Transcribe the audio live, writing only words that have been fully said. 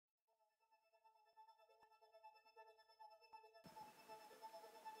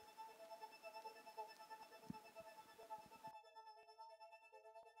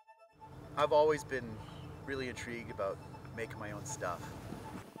I've always been really intrigued about making my own stuff.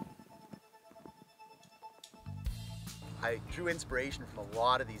 I drew inspiration from a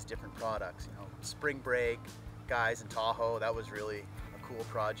lot of these different products. You know, Spring Break guys in Tahoe, that was really a cool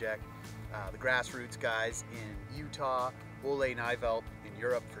project. The Grassroots guys in Utah, Ole Nijvelt in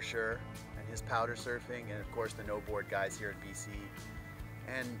Europe for sure, and his powder surfing, and of course the snowboard guys here in BC.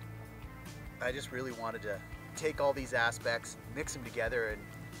 And I just really wanted to take all these aspects, mix them together, and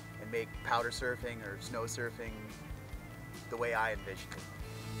make powder surfing or snow surfing the way I envisioned it.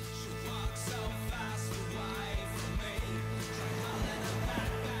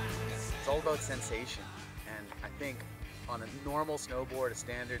 It's all about sensation, and I think on a normal snowboard, a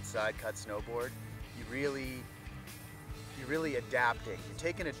standard side cut snowboard, you're really adapting.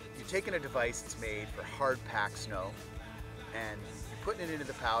 You're taking a device that's made for hard packed snow, and you're putting it into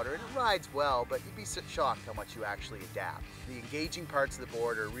the powder, and it rides well, but you'd be shocked how much you actually adapt. The engaging parts of the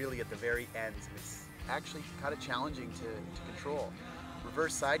board are really at the very ends, and it's actually kind of challenging to control.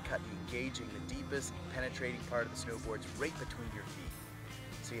 Reverse side cut, you're engaging the deepest penetrating part of the snowboards right between your feet.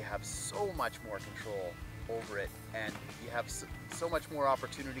 So you have so much more control over it, and you have so much more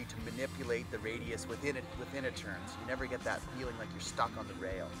opportunity to manipulate the radius within a turn, so you never get that feeling like you're stuck on the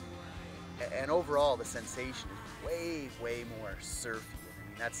rail. And overall, the sensation is way more surfy. I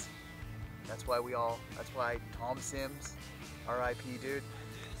mean, that's why Tom Sims, R.I.P. dude,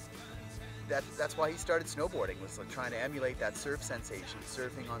 that's why he started snowboarding, was like trying to emulate that surf sensation,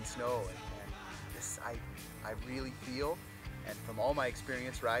 surfing on snow. And this I really feel, and from all my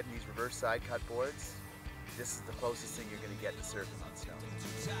experience riding these reverse side cut boards, this is the closest thing you're going to get to surfing on snow.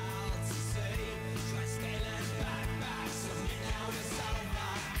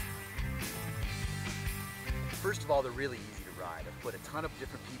 First of all, they're really easy to ride. I've put a ton of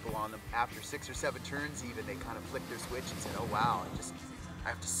different people on them. After 6 or 7 turns even, they kind of flick their switch and said, oh wow, I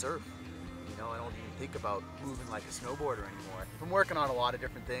have to surf. You know, I don't even think about moving like a snowboarder anymore. I'm working on a lot of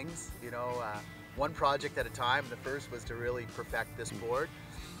different things, you know, one project at a time. The first was to really perfect this board.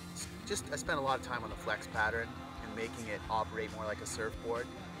 I spent a lot of time on the flex pattern and making it operate more like a surfboard.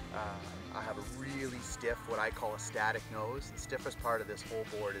 I have a really stiff, what I call a static nose. The stiffest part of this whole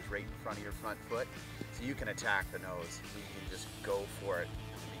board is right in front of your front foot. So you can attack the nose. You can just go for it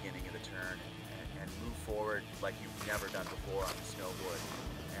at the beginning of the turn and move forward like you've never done before on a snowboard.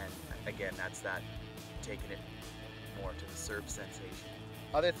 And again, that's that, taking it more to the surf sensation.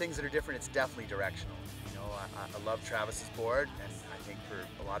 Other things that are different, it's definitely directional. You know, I love Travis's board, and I think for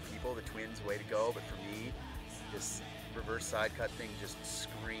a lot of people, the Twin's the way to go, but for me, this reverse side cut thing just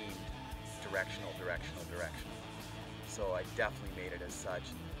screamed directional. So I definitely made it as such.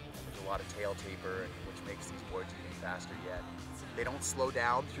 There's a lot of tail taper, which makes these boards even faster yet. They don't slow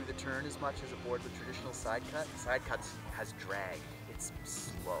down through the turn as much as a board with traditional side cut. Side cuts has drag, it's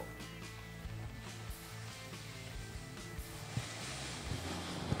slow.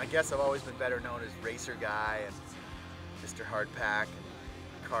 I guess I've always been better known as racer guy and Mr. Hardpack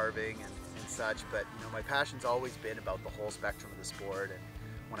and carving and such, but you know, my passion's always been about the whole spectrum of the sport. And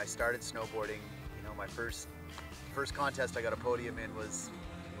when I started snowboarding, you know, my first contest I got a podium in was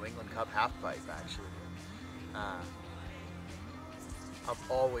New England Cup halfpipe, actually. I've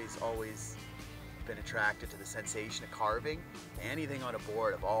always been attracted to the sensation of carving. Anything on a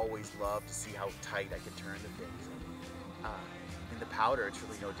board, I've always loved to see how tight I can turn the things. In the powder, it's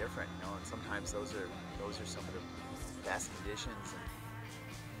really no different, you know, and sometimes those are some of the best conditions. And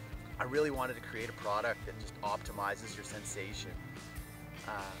I really wanted to create a product that just optimizes your sensation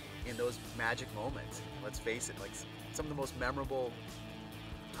in those magic moments. Let's face it, like some of the most memorable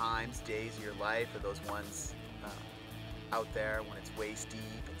times, days of your life are those ones out there when it's waist deep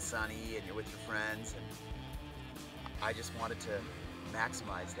and sunny and you're with your friends, and I just wanted to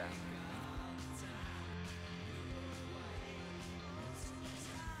maximize that.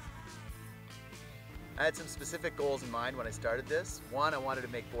 I had some specific goals in mind when I started this. One, I wanted to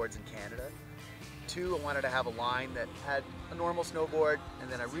make boards in Canada. Two, I wanted to have a line that had a normal snowboard,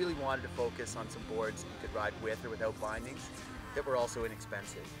 and then I really wanted to focus on some boards that you could ride with or without bindings that were also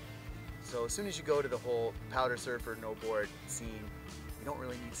inexpensive. So as soon as you go to the whole powder surfer no board scene, you don't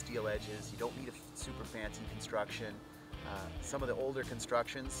really need steel edges, you don't need a super fancy construction. Some of the older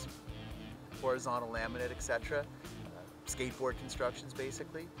constructions, horizontal laminate, etc., skateboard constructions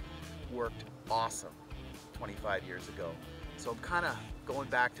basically, worked awesome 25 years ago. So I'm kind of going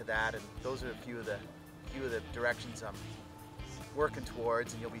back to that, and those are a few of the directions I'm working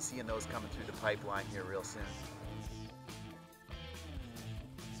towards, and you'll be seeing those coming through the pipeline here real soon.